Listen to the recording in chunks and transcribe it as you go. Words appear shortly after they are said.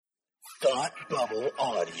Thought Bubble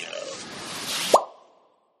Audio.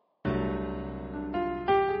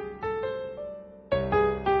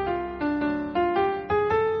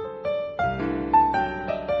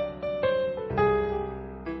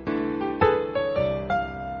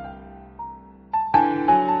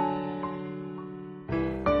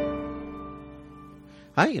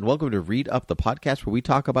 Hi, and welcome to Read Up, the podcast where we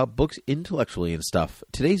talk about books intellectually and stuff.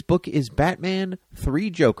 Today's book is Batman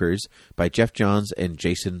 3 Jokers by Geoff Johns and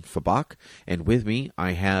Jason Fabok. And with me,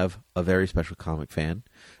 I have a very special comic fan,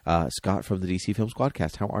 Scott from the DC Film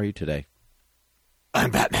Squadcast. How are you today? I'm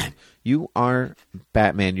Batman. You are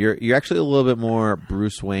Batman. You're actually a little bit more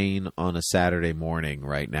Bruce Wayne on a Saturday morning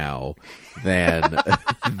right now than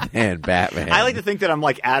Batman. I like to think that I'm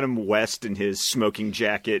like Adam West in his smoking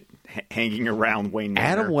jacket hanging around Wayne Manor.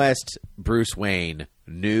 Adam West, Bruce Wayne,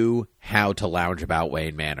 knew how to lounge about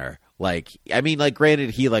Wayne Manor.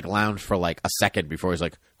 Granted, he lounged for a second before he's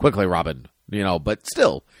like, quickly, Robin, but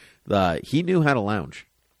still, he knew how to lounge.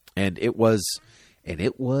 And it was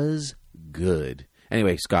good.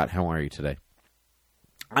 Anyway, Scott, how are you today?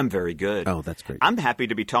 I'm very good. Oh, that's great. I'm happy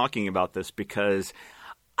to be talking about this because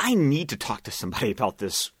I need to talk to somebody about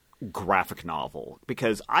this graphic novel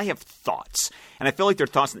because I have thoughts, and I feel like they're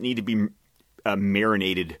thoughts that need to be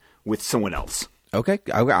marinated with someone else. Okay,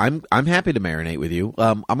 I'm happy to marinate with you.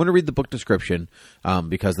 I'm going to read the book description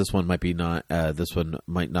because this one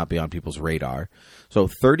might not be on people's radar. So,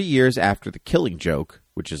 30 years after The Killing Joke,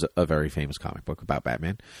 which is a very famous comic book about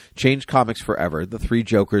Batman, changed comics forever, The Three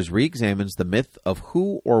Jokers re-examines the myth of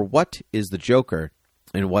who or what is the Joker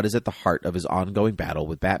and what is at the heart of his ongoing battle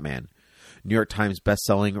with Batman. New York Times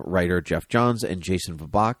bestselling writer Geoff Johns and Jason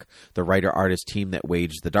Fabok, the writer-artist team that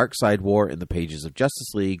waged the Darkseid War in the pages of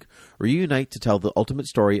Justice League, reunite to tell the ultimate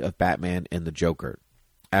story of Batman and the Joker.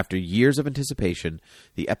 After years of anticipation,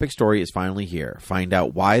 the epic story is finally here. Find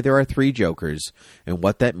out why there are three Jokers and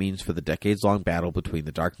what that means for the decades-long battle between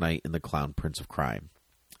the Dark Knight and the Clown Prince of Crime.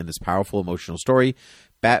 In this powerful emotional story,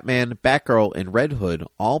 Batman, Batgirl, and Red Hood,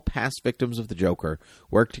 all past victims of the Joker,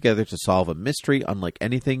 work together to solve a mystery unlike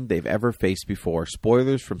anything they've ever faced before.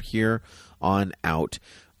 Spoilers from here on out.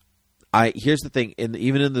 Here's the thing,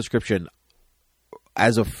 even in the description,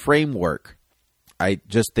 as a framework, I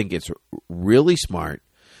just think it's really smart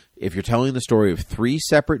if you're telling the story of three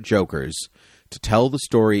separate Jokers to tell the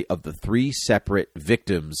story of the three separate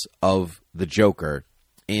victims of the Joker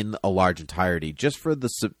in a large entirety, just for the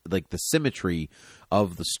symmetry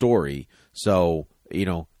of the story. So,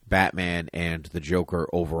 Batman and the Joker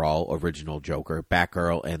overall, original Joker,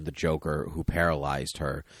 Batgirl and the Joker who paralyzed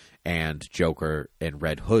her, and Joker and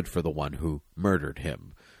Red Hood for the one who murdered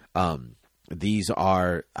him. These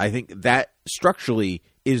are, I think that structurally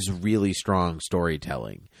is really strong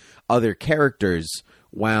storytelling. Other characters,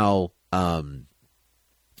 while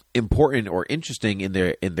important or interesting in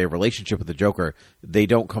their relationship with the Joker, they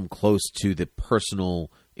don't come close to the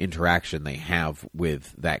personal interaction they have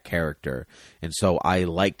with that character. And so I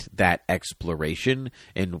liked that exploration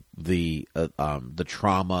and the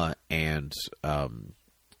trauma and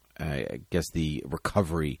I guess the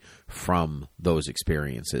recovery from those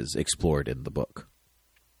experiences explored in the book.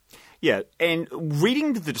 Yeah, and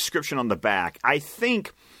reading the description on the back, I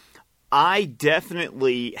think I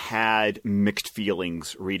definitely had mixed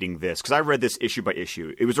feelings reading this because I read this issue by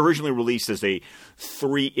issue. It was originally released as a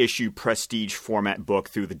 3-issue prestige format book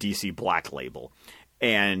through the DC Black Label.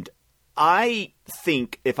 And I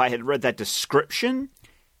think if I had read that description,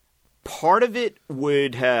 part of it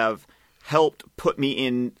would have helped put me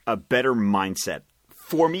in a better mindset.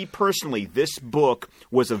 For me personally, this book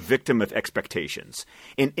was a victim of expectations.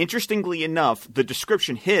 And interestingly enough, the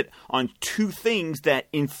description hit on two things that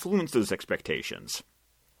influenced those expectations.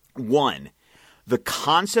 One, the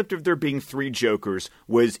concept of there being three Jokers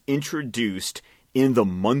was introduced in the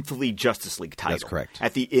monthly Justice League title. That's correct.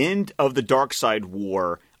 At the end of the Darkseid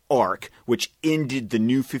War arc, which ended the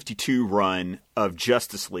New 52 run of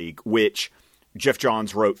Justice League, which Geoff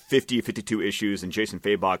Johns wrote 50 of 52 issues and Jason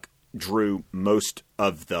Fabok drew most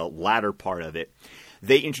of the latter part of it.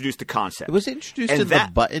 They introduced the concept. It was introduced in the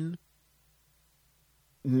Button?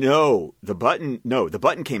 No, the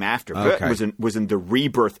Button came after. Okay. Button was in the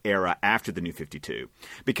Rebirth era after the New 52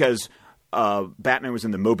 because Batman was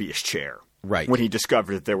in the Mobius chair. Right. When he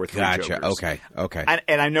discovered that there were three Jokers. Okay.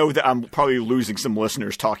 And I know that I'm probably losing some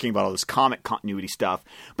listeners talking about all this comic continuity stuff,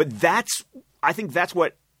 but I think that's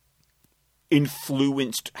what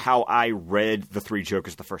influenced how I read The Three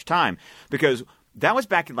Jokers the first time, because that was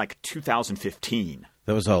back in 2015.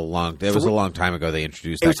 That was a long time ago they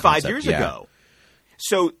introduced that. It was concept. 5 years ago.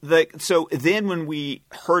 So then when we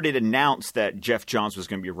heard it announced that Geoff Johns was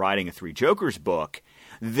going to be writing a Three Jokers book,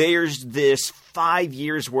 there's this 5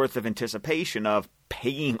 years worth of anticipation of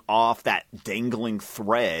paying off that dangling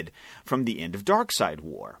thread from the end of Darkseid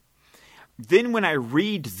War. Then when I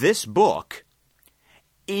read this book,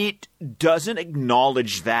 it doesn't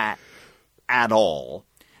acknowledge that at all.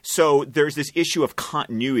 So there's this issue of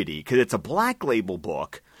continuity, because it's a Black Label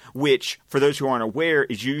book, which, for those who aren't aware,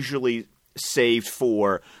 is usually saved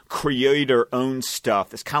for creator-owned stuff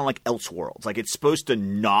that's kind of like Elseworlds. Like, it's supposed to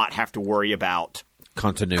not have to worry about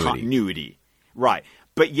continuity. Right.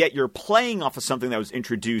 But yet you're playing off of something that was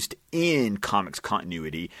introduced in comics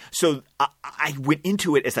continuity. So I went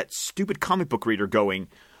into it as that stupid comic book reader going,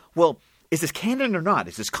 well, is this canon or not?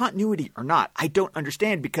 Is this continuity or not? I don't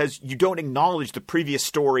understand, because you don't acknowledge the previous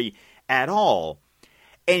story at all.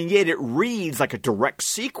 And yet it reads like a direct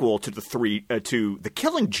sequel to the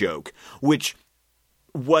Killing Joke, which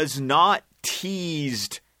was not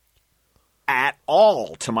teased at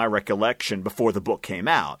all, to my recollection, before the book came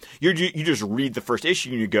out. You just read the first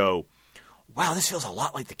issue and you go, wow, this feels a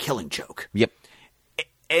lot like the Killing Joke. Yep.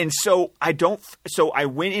 And so I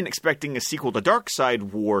went in expecting a sequel to Darkseid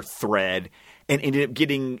War thread and ended up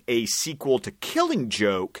getting a sequel to Killing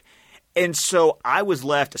Joke. And so I was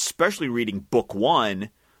left, especially reading book one,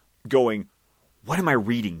 going, what am I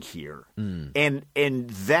reading here? And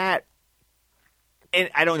that, and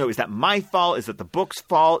I don't know, is that my fault? Is that the book's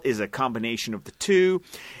fault? Is it a combination of the two?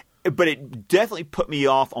 But it definitely put me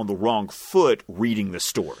off on the wrong foot reading the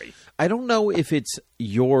story. I don't know if it's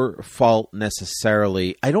your fault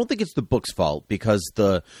necessarily. I don't think it's the book's fault, because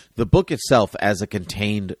the book itself, as a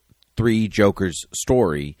contained Three Jokers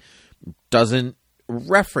story, doesn't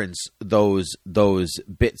reference those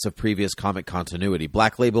bits of previous comic continuity.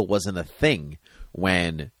 Black Label wasn't a thing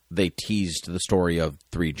when they teased the story of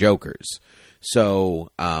Three Jokers.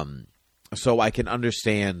 So I can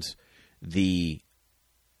understand the...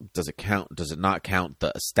 Does it count? Does it not count?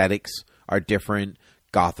 The aesthetics are different.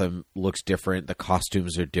 Gotham looks different. The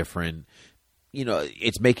costumes are different. You know,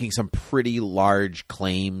 it's making some pretty large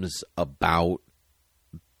claims about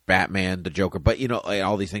Batman, the Joker, but, you know,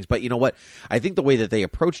 all these things. But you know what? I think the way that they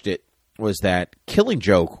approached it was that Killing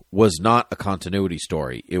Joke was not a continuity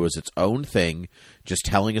story. It was its own thing, just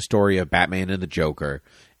telling a story of Batman and the Joker.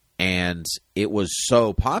 And it was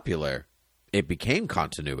so popular, it became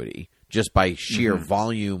continuity, just by sheer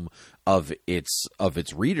volume of its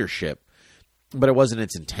readership, but it wasn't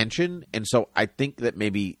its intention. And so I think that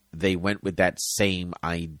maybe they went with that same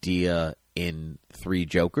idea in Three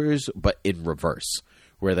Jokers, but in reverse,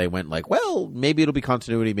 where they went like, well, maybe it'll be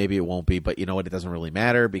continuity, maybe it won't be, but you know what? It doesn't really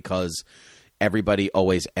matter, because everybody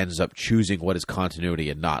always ends up choosing what is continuity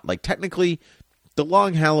and not. Like, technically, The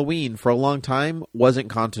Long Halloween for a long time wasn't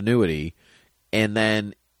continuity, and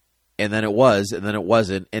then it was, and then it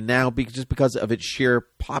wasn't, and now just because of its sheer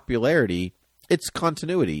popularity, it's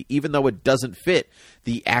continuity, even though it doesn't fit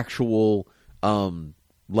the actual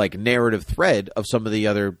narrative thread of some of the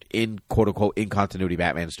other quote unquote in continuity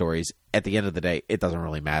Batman stories. At the end of the day, it doesn't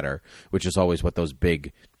really matter, which is always what those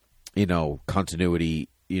big, continuity,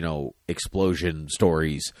 explosion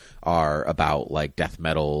stories are about, like Death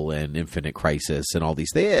Metal and Infinite Crisis and all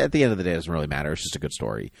these things. At the end of the day, it doesn't really matter. It's just a good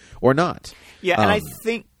story or not. Yeah, and I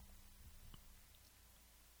think.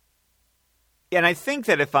 And I think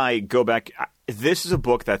that if I go back, this is a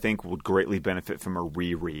book that I think would greatly benefit from a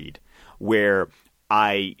reread, where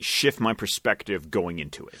I shift my perspective going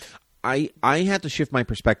into it. I had to shift my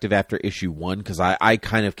perspective after issue 1, because I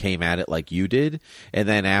kind of came at it like you did, and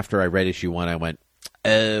then after I read issue 1, I went,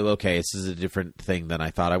 oh, okay, this is a different thing than I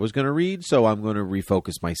thought I was going to read, so I'm going to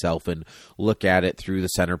refocus myself and look at it through the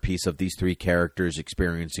centerpiece of these three characters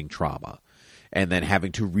experiencing trauma, and then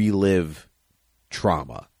having to relive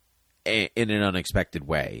trauma in an unexpected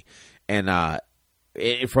way. And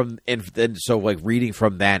so reading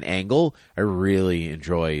from that angle, I really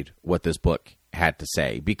enjoyed what this book had to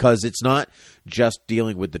say, because it's not just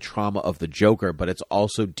dealing with the trauma of the Joker, but it's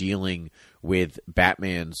also dealing with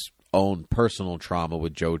Batman's own personal trauma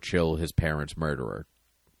with Joe Chill, his parents' murderer.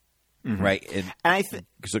 Right? I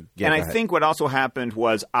think what also happened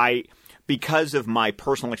was because of my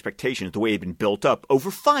personal expectations, the way it had been built up over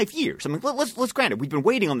 5 years. I mean, let's grant it. We've been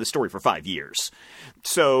waiting on this story for 5 years.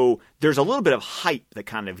 So there's a little bit of hype that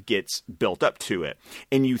kind of gets built up to it.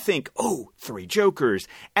 And you think, oh, Three Jokers.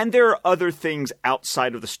 And there are other things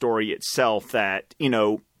outside of the story itself that,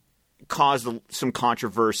 caused some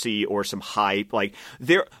controversy or some hype. Like,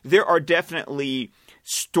 there are definitely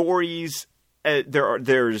stories. There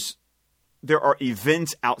are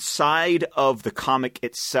events outside of the comic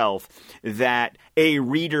itself that a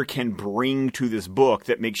reader can bring to this book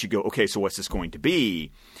that makes you go, okay, so what's this going to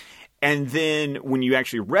be? And then when you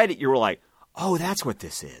actually read it, you were like, oh, that's what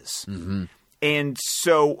this is. Mm-hmm. And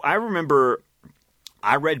so I remember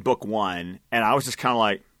I read book 1 and I was just kind of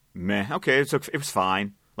like, meh, okay, it was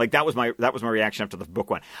fine. Like that was my reaction after the book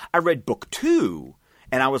 1. I read book 2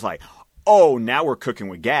 and I was like, oh, now we're cooking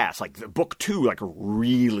with gas. Like the book 2 like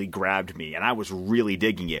really grabbed me and I was really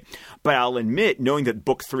digging it. But I'll admit, knowing that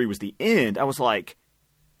book 3 was the end, I was like,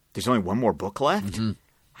 there's only one more book left? Mm-hmm.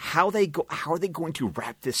 How are they going to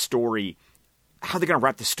wrap this story? How are they going to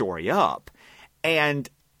wrap this story up? And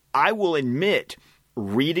I will admit,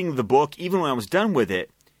 reading the book, even when I was done with it,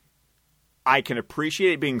 I can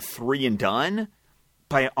appreciate it being 3 and done,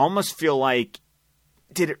 but I almost feel like,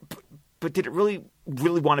 did it really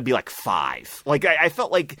want to be like 5? Like I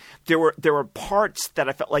felt like there were parts that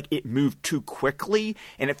I felt like it moved too quickly,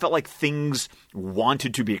 and it felt like things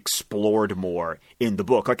wanted to be explored more in the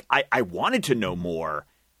book. Like I wanted to know more.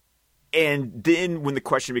 And then when the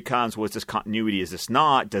question becomes, well, is this continuity? Is this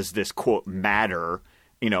not? Does this quote matter?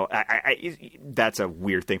 You know, that's a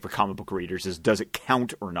weird thing for comic book readers is, does it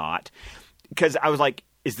count or not? Because I was like,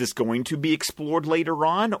 is this going to be explored later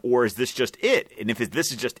on, or is this just it? And if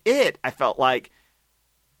this is just it, I felt like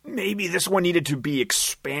maybe this one needed to be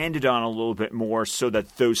expanded on a little bit more so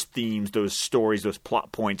that those themes, those stories, those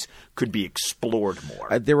plot points could be explored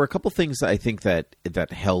more. There were a couple things I think that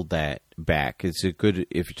held that back. It's a good,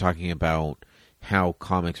 if you're talking about how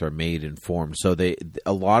comics are made and formed. So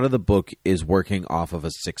a lot of the book is working off of a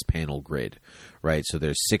 6-panel grid, right? So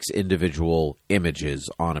there's 6 individual images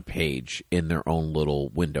on a page in their own little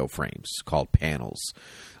window frames called panels.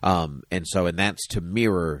 And that's to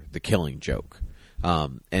mirror the Killing Joke.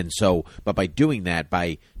 But by doing that,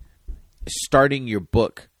 by starting your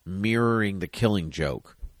book mirroring the Killing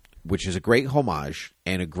Joke, which is a great homage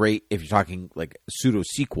and a great, if you're talking like pseudo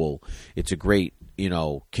sequel, it's a great,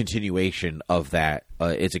 continuation of that.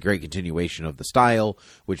 It's a great continuation of the style,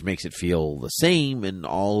 which makes it feel the same and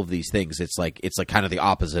all of these things. It's like kind of the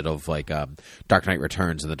opposite of like Dark Knight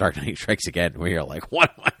Returns and The Dark Knight Strikes Again, where you're like,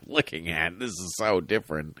 what am I looking at? This is so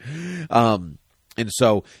different. And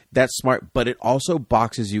so that's smart, but it also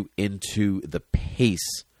boxes you into the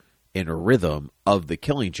pace and a rhythm of the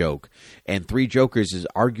Killing Joke, and Three Jokers is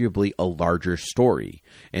arguably a larger story.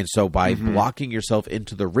 And so by blocking yourself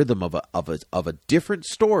into the rhythm of a different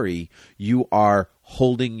story, you are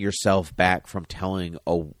holding yourself back from telling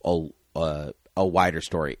a wider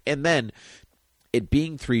story. And then it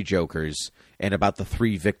being Three Jokers and about the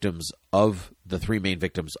three main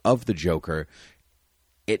victims of the Joker,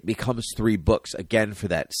 it becomes 3 books again for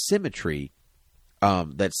that symmetry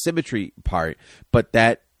part, but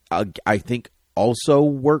that I think also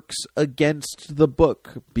works against the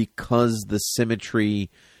book because the symmetry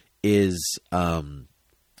is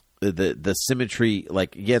the symmetry.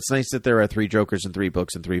 Like, yeah, it's nice that there are 3 Jokers and 3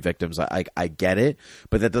 books and 3 victims. I get it,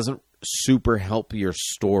 but that doesn't super help your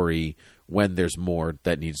story when there's more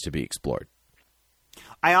that needs to be explored.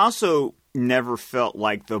 I also never felt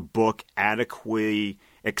like the book adequately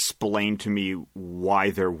explained to me why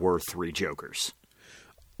there were 3 Jokers.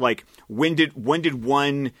 Like, when did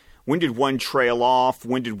one trail off?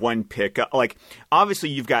 When did one pick up? Like, obviously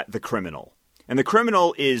you've got the criminal, and the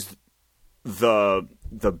criminal is the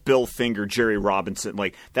Bill Finger, Jerry Robinson.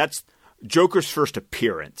 Like, that's Joker's first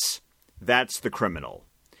appearance. That's the criminal.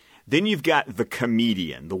 Then you've got the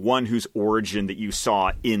comedian, the one whose origin that you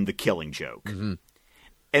saw in The Killing Joke. Mm-hmm.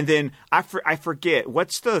 And then I forget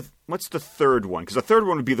what's the third one, because the third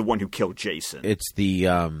one would be the one who killed Jason. It's the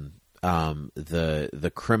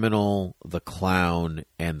criminal, the clown,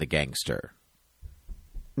 and the gangster.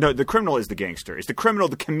 No, the criminal is the gangster. It's the criminal,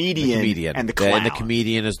 the comedian, and the clown. And the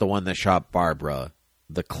comedian is the one that shot Barbara.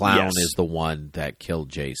 The clown is the one that killed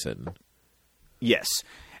Jason. Yes.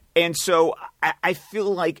 And so I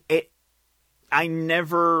feel like if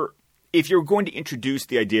you're going to introduce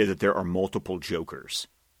the idea that there are multiple Jokers,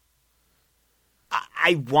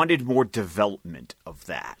 I wanted more development of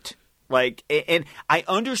that. Like, and I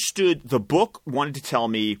understood the book wanted to tell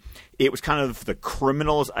me it was kind of the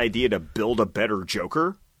criminal's idea to build a better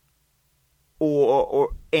Joker,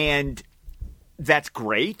 and that's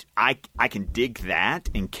great. I can dig that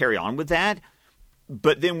and carry on with that.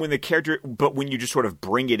 But then when you just sort of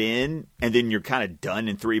bring it in and then you're kind of done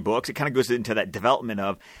in 3 books, it kind of goes into that development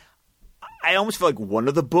of, I almost feel like one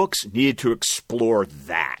of the books needed to explore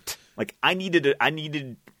that. Like, I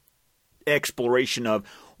needed exploration of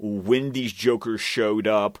when these Jokers showed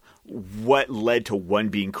up, what led to one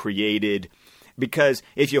being created. Because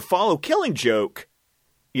if you follow Killing Joke,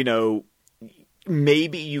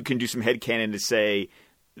 maybe you can do some headcanon to say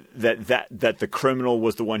that the criminal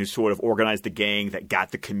was the one who sort of organized the gang that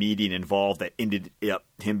got the comedian involved, that ended up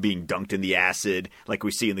him being dunked in the acid, like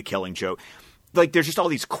we see in The Killing Joke. Like, there's just all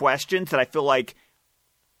these questions that I feel like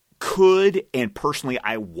could, and personally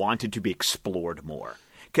I wanted to be explored more.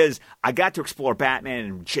 Because I got to explore Batman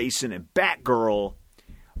and Jason and Batgirl,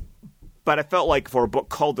 but I felt like for a book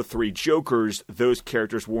called The Three Jokers, those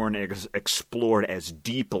characters weren't explored as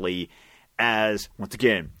deeply as, once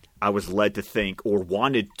again, I was led to think or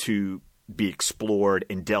wanted to be explored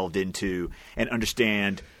and delved into and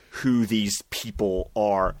understand who these people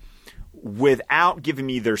are without giving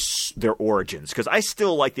me their origins. Because I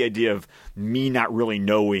still like the idea of me not really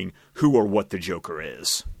knowing who or what the Joker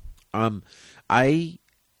is. I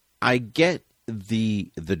get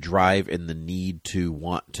the drive and the need to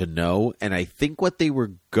want to know, and I think what they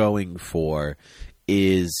were going for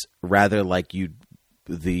is rather like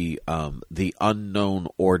the unknown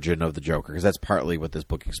origin of the Joker, because that's partly what this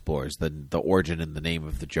book explores, the origin and the name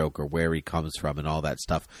of the Joker, where he comes from, and all that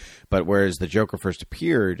stuff. But whereas the Joker first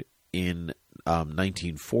appeared in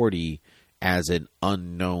 1940 as an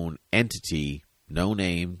unknown entity, no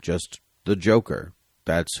name, just the Joker.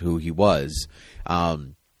 That's who he was. I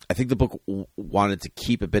think the book wanted to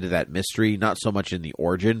keep a bit of that mystery, not so much in the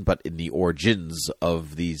origin, but in the origins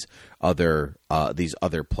of these other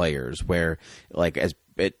players. Where, like,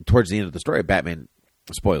 towards the end of the story, Batman,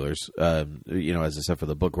 spoilers, as I said for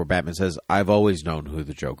the book, where Batman says, "I've always known who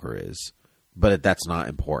the Joker is, but that's not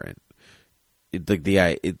important."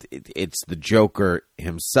 It's the Joker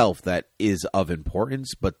himself that is of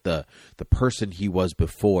importance, but the person he was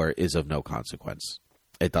before is of no consequence.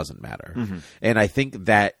 It doesn't matter. Mm-hmm. And I think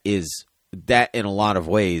that in a lot of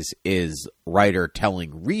ways is writer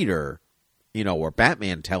telling reader, or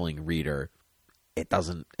Batman telling reader, it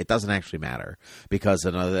doesn't actually matter, because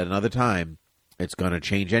another time it's going to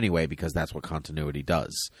change anyway, because that's what continuity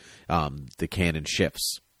does. The canon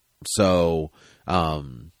shifts. So,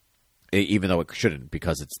 even though it shouldn't,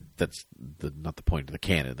 because that's not the point of the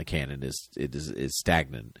canon. The canon is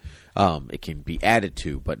stagnant. It can be added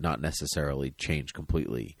to, but not necessarily change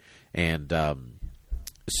completely. And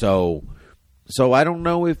so I don't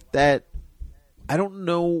know I don't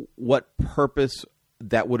know what purpose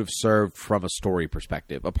that would have served from a story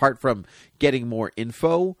perspective. Apart from getting more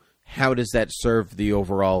info, how does that serve the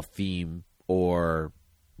overall theme or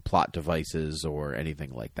plot devices or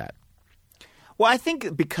anything like that? Well, I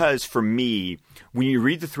think because for me, when you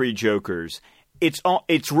read The Three Jokers, it's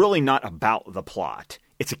really not about the plot.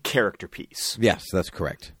 It's a character piece. Yes, that's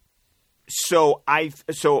correct. So I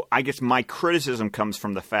guess my criticism comes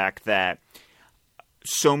from the fact that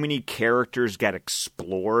so many characters got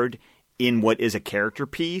explored in what is a character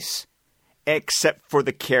piece, except for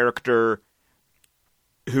the character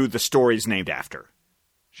who the story is named after.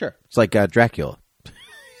 Sure. It's like Dracula.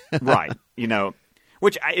 Right.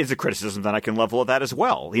 Which is a criticism that I can level at that as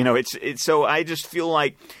well. It's so I just feel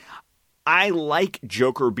like I like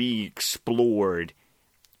Joker being explored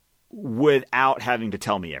without having to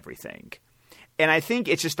tell me everything. And I think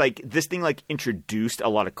it's just like this thing like introduced a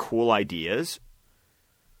lot of cool ideas.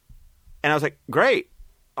 And I was like, great.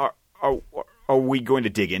 Are we going to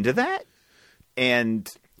dig into that? And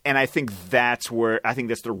I think that's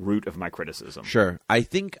the root of my criticism. Sure. I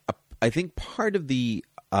think part of the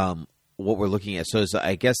what we're looking at. So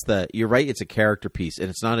I guess you're right. It's a character piece, and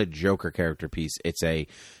it's not a Joker character piece. It's a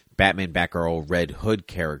Batman, Batgirl, Red Hood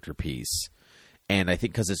character piece. And I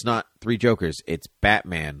think because it's not three Jokers, it's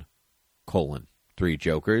Batman, three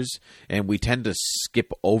Jokers. And we tend to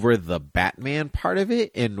skip over the Batman part of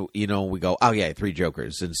it. And, we go, oh yeah, three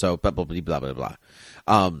Jokers. And so blah, blah, blah, blah, blah, blah.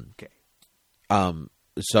 Okay. I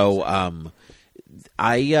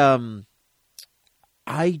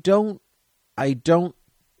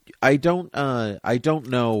don't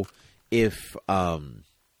know if I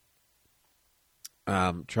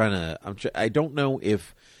don't know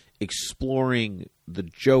if exploring the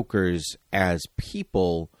Jokers as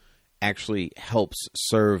people actually helps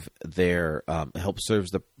serve the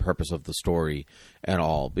purpose of the story at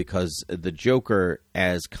all, because the Joker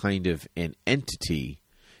as kind of an entity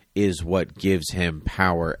is what gives him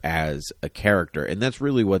power as a character. And that's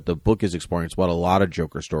really what the book is exploring. It's what a lot of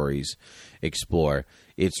Joker stories explore.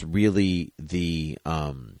 It's really the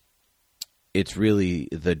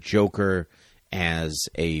Joker as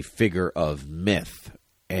a figure of myth,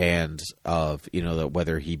 and of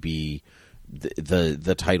whether he be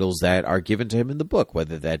the titles that are given to him in the book,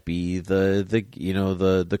 whether that be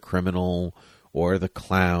the criminal or the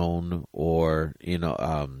clown, or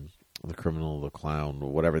the criminal, the clown,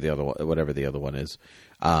 whatever the other one is,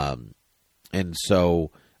 and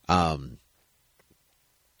so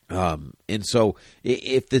And so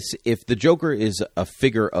if the Joker is a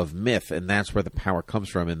figure of myth and that's where the power comes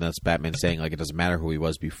from, and that's Batman saying like it doesn't matter who he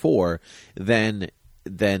was before, then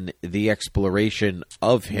the exploration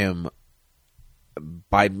of him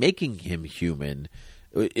by making him human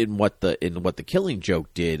in what the Killing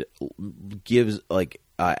Joke did gives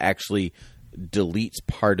actually deletes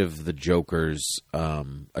part of the Joker's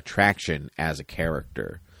attraction as a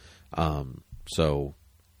character. So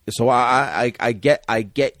I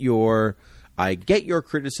get your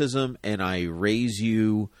criticism, and I raise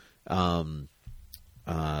you I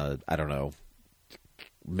don't know,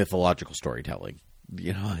 mythological storytelling.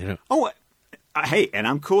 Oh, hey, and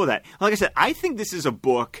I'm cool with that. Like I said, I think this is a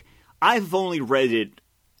book. I've only read it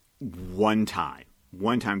one time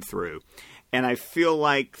through, and I feel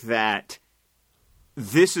like that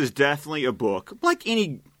this is definitely a book like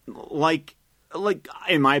in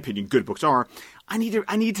my opinion, good books are. I need to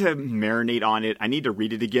marinate on it. I need to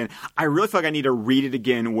read it again. I really feel like I need to read it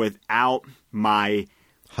again without my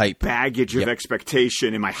hype baggage of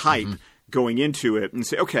expectation and my hype going into it, and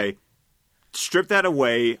say, okay, strip that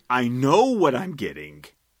away. I know what I'm getting.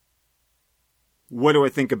 What do I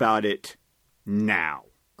think about it now?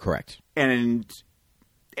 Correct. And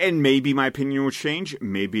maybe my opinion will change.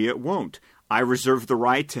 Maybe it won't. I reserve the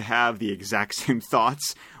right to have the exact same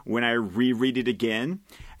thoughts when I reread it again.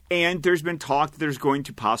 And there's been talk that there's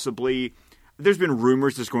been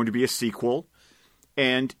rumors there's going to be a sequel.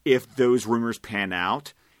 And if those rumors pan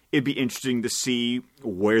out, it'd be interesting to see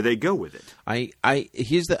where they go with it.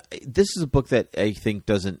 This is a book that I think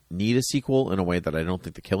doesn't need a sequel in a way that I don't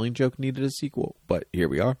think The Killing Joke needed a sequel, but here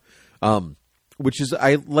we are. Which is,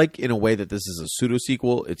 I like in a way that this is a pseudo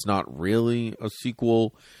sequel. It's not really a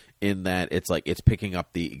sequel in that it's picking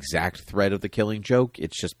up the exact thread of The Killing Joke.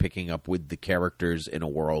 It's just picking up with the characters in a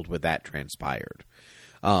world where that transpired.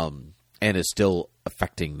 And is still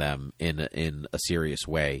affecting them in a serious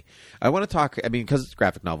way. I want to talk. I mean, because it's a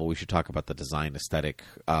graphic novel, we should talk about the design aesthetic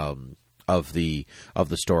of the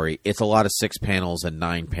story. It's a lot of 6 panels and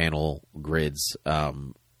 9 panel grids,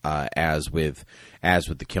 as with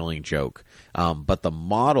The Killing Joke. But the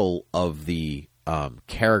model of the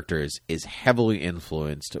characters is heavily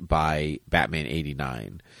influenced by Batman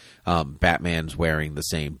 '89. Batman's wearing the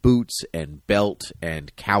same boots and belt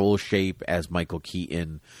and cowl shape as Michael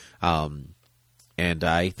Keaton. And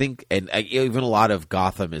I think, even a lot of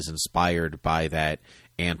Gotham is inspired by that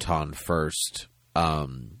Anton Furst,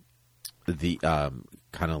 kind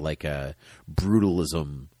of like a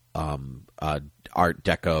brutalism, Art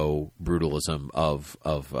Deco brutalism of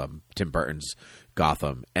Tim Burton's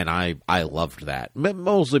Gotham, and I loved that,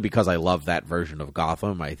 mostly because I love that version of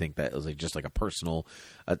Gotham. I think that was just like a personal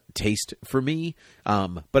taste for me,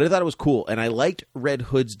 but I thought it was cool, and I liked Red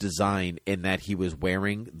Hood's design in that he was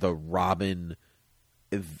wearing the Robin,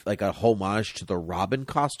 like a homage to the Robin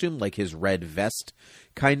costume, like his red vest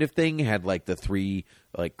kind of thing had like the 3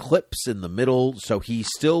 like clips in the middle, so he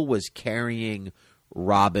still was carrying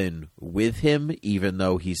Robin with him, even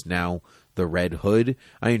though he's now the Red Hood.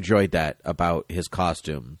 I enjoyed that about his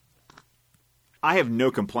costume. I have no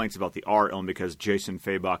complaints about the art, only because Jason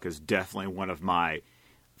Fabok is definitely one of my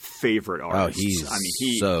favorite artists. Oh,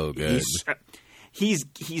 he's so good.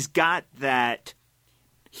 He's got that.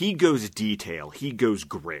 He goes detail. He goes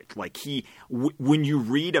grit. Like when you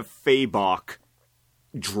read a Fabok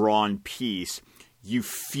drawn piece, you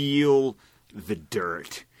feel the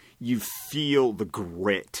dirt. You feel the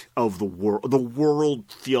grit of the world. The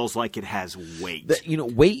world feels like it has weight.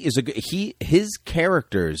 Weight is a good. His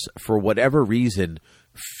characters, for whatever reason,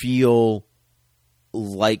 feel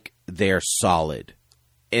like they're solid,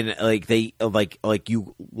 and you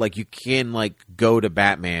can go to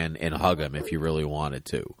Batman and hug him if you really wanted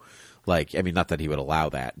to. Not that he would allow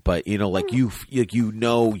that, but you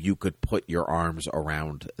could put your arms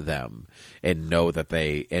around them and know that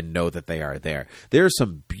they are there. There are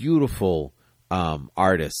some beautiful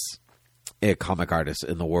artists, comic artists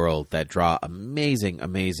in the world that draw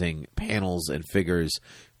amazing panels and figures,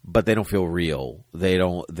 but they don't feel real. They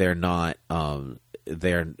are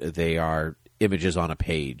images on a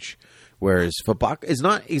page. Whereas Fabok is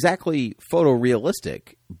not exactly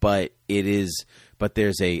photorealistic, but it is. But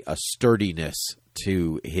there's a sturdiness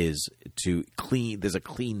to there's a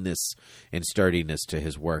cleanness and sturdiness to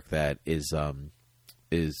his work that is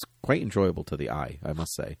quite enjoyable to the eye, I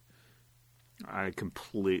must say. I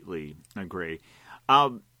completely agree.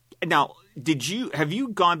 Now, have you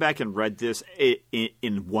gone back and read this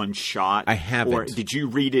in one shot? I haven't. Or did you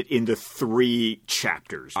read it into 3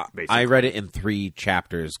 chapters, basically? I read it in 3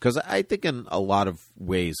 chapters because I think in a lot of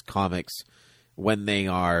ways comics, when they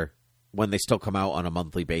are when they still come out on a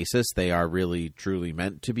monthly basis, they are really truly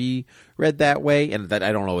meant to be read that way. And that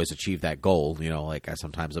I don't always achieve that goal. Like I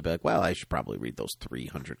sometimes I'll be like, well, I should probably read those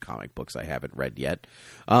 300 comic books I haven't read yet.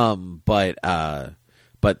 But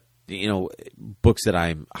books that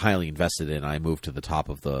I'm highly invested in, I move to the top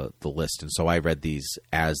of the list. And so I read these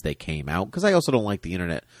as they came out because I also don't like the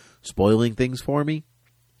internet spoiling things for me.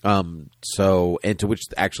 And to which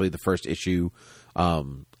actually the first issue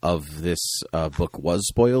of this book was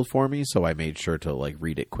spoiled for me, so I made sure to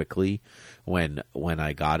read it quickly when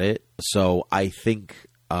I got it. So I think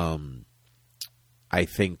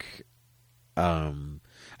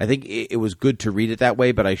it was good to read it that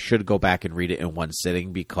way, but I should go back and read it in one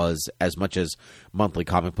sitting because as much as monthly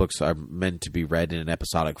comic books are meant to be read in an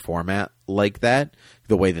episodic format like that,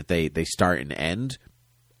 the way that they start and end,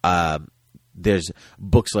 there's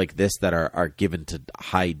books like this that are given to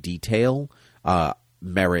high detail,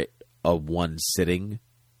 merit a one sitting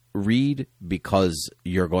read because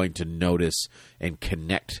you're going to notice and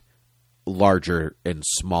connect larger and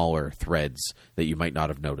smaller threads that you might not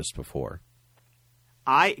have noticed before.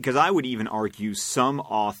 Because I would even argue some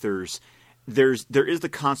authors, there is the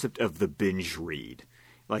concept of the binge read.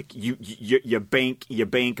 Like you bank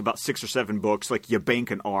about 6 or 7 books, like you bank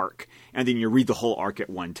an arc, and then you read the whole arc at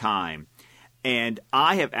one time. And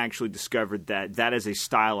I have actually discovered that is a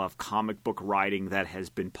style of comic book writing that has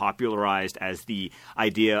been popularized as the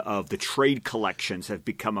idea of the trade collections have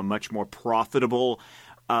become a much more profitable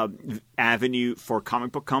avenue for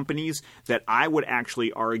comic book companies, that I would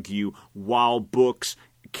actually argue while books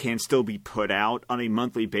can still be put out on a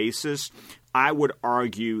monthly basis, I would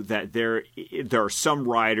argue that there are some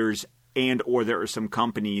writers or there are some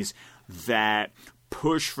companies that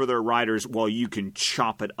push for their writers while you can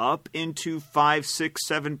chop it up into 5, 6,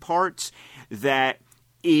 7 parts, that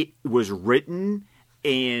it was written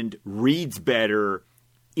and reads better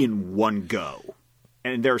in one go.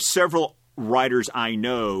 And there are several writers I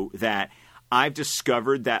know that I've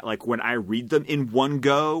discovered that when I read them in one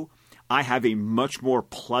go, I have a much more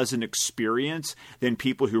pleasant experience than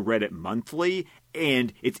people who read it monthly.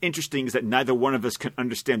 And it's interesting is that neither one of us can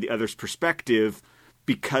understand the other's perspective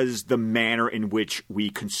because the manner in which we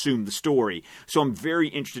consume the story. So I'm very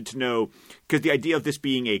interested to know, because the idea of this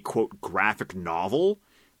being a, quote, graphic novel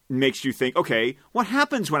makes you think, okay, what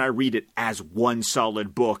happens when I read it as one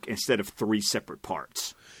solid book instead of 3 separate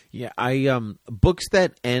parts? Yeah, books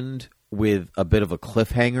that end with a bit of a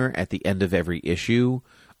cliffhanger at the end of every issue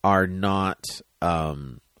are not,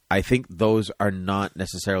 I think those are not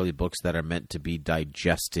necessarily books that are meant to be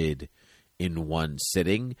digested in one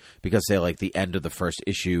sitting, because say the end of the first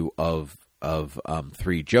issue of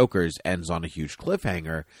Three Jokers ends on a huge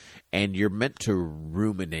cliffhanger, and you're meant to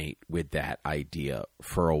ruminate with that idea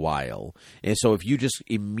for a while. And so if you just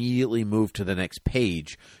immediately move to the next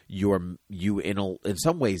page, you in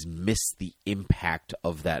some ways miss the impact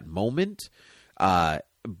of that moment.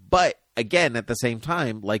 But again, at the same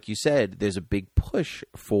time, like you said, there's a big push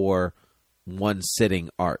for one sitting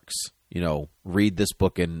arcs. Read this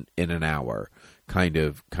book in an hour, kind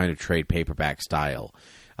of trade paperback style.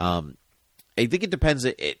 I think it depends.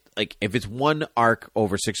 If it's one arc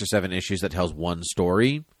over 6 or 7 issues that tells one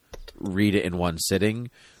story, read it in one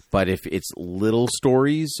sitting. But if it's little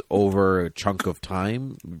stories over a chunk of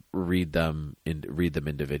time, read them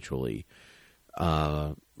individually.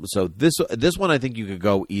 So this one, I think you can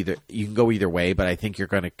go either way, but I think you're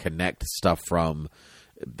going to connect stuff from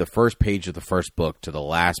the first page of the first book to the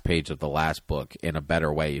last page of the last book in a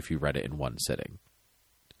better way if you read it in one sitting.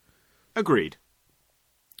 Agreed.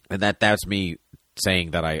 And that's me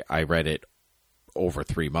saying that I read it over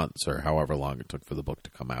 3 months or however long it took for the book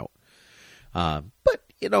to come out. But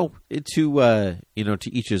to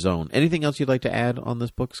each his own. Anything else you'd like to add on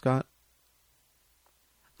this book, Scott?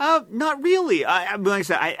 Not really. Like I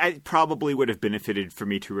said, I probably would have benefited for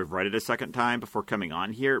me to have read it a second time before coming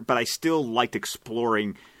on here, but I still liked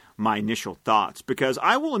exploring my initial thoughts, because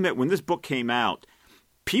I will admit, when this book came out,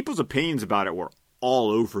 people's opinions about it were all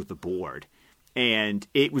over the board. And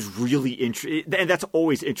it was really interesting. And that's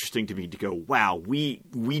always interesting to me to go, wow, we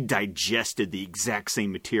digested the exact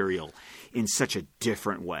same material in such a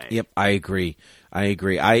different way. Yep, I agree.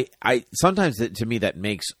 I sometimes to me that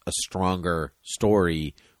makes a stronger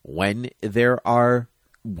story when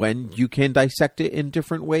you can dissect it in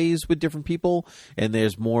different ways with different people, and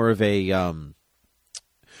there's more of a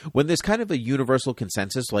when there's kind of a universal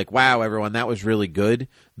consensus, like, wow, everyone, that was really good.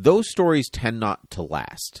 Those stories tend not to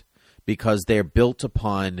last, because they're built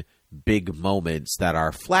upon big moments that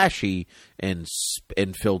are flashy and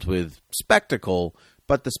filled with spectacle,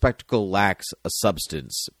 but the spectacle lacks a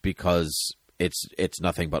substance because it's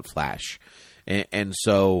nothing but flash. And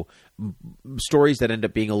so stories that end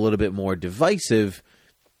up being a little bit more divisive,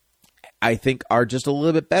 I think, are just a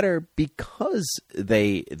little bit better because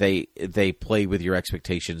they play with your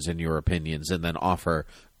expectations and your opinions, and then offer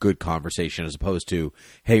good conversation as opposed to,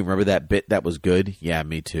 hey, remember that bit that was good? Yeah,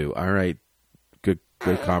 me too. All right, good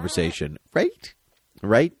conversation, right?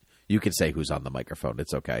 You can say who's on the microphone.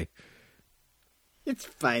 It's okay. It's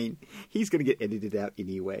fine. He's going to get edited out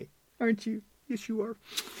anyway, aren't you? Yes, you are.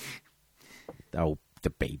 Oh, the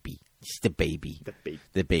baby. It's the baby.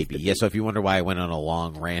 The baby. Yeah, so if you wonder why I went on a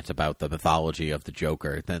long rant about the mythology of the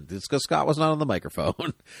Joker, then it's because Scott was not on the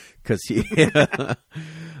microphone. Because he...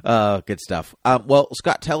 good stuff. Well,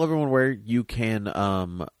 Scott, tell everyone where you can...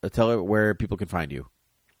 where people can find you.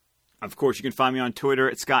 Of course, you can find me on Twitter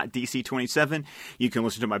at ScottDC27. You can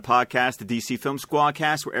listen to my podcast, the DC Film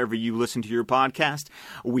Squadcast, wherever you listen to your podcast.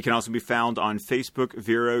 We can also be found on Facebook,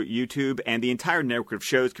 Vero, YouTube, and the entire network of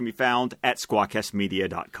shows can be found at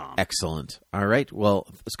squadcastmedia.com. Excellent. All right. Well,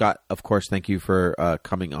 Scott, of course, thank you for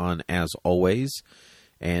coming on as always,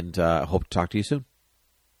 and hope to talk to you soon.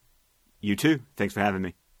 You too. Thanks for having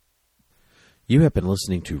me. You have been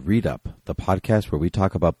listening to Read Up, the podcast where we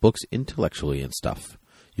talk about books intellectually and stuff.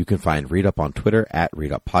 You can find Read Up on Twitter at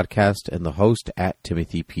Read Up Podcast and the host at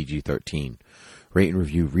Timothy PG13. Rate and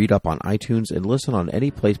review Read Up on iTunes and listen on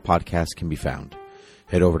any place podcasts can be found.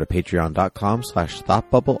 Head over to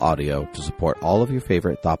patreon.com/ThoughtBubbleAudio to support all of your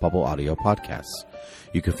favorite Thought Bubble Audio podcasts.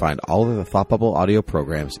 You can find all of the Thought Bubble Audio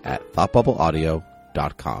programs at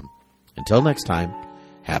ThoughtBubbleAudio.com. Until next time,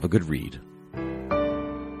 have a good read.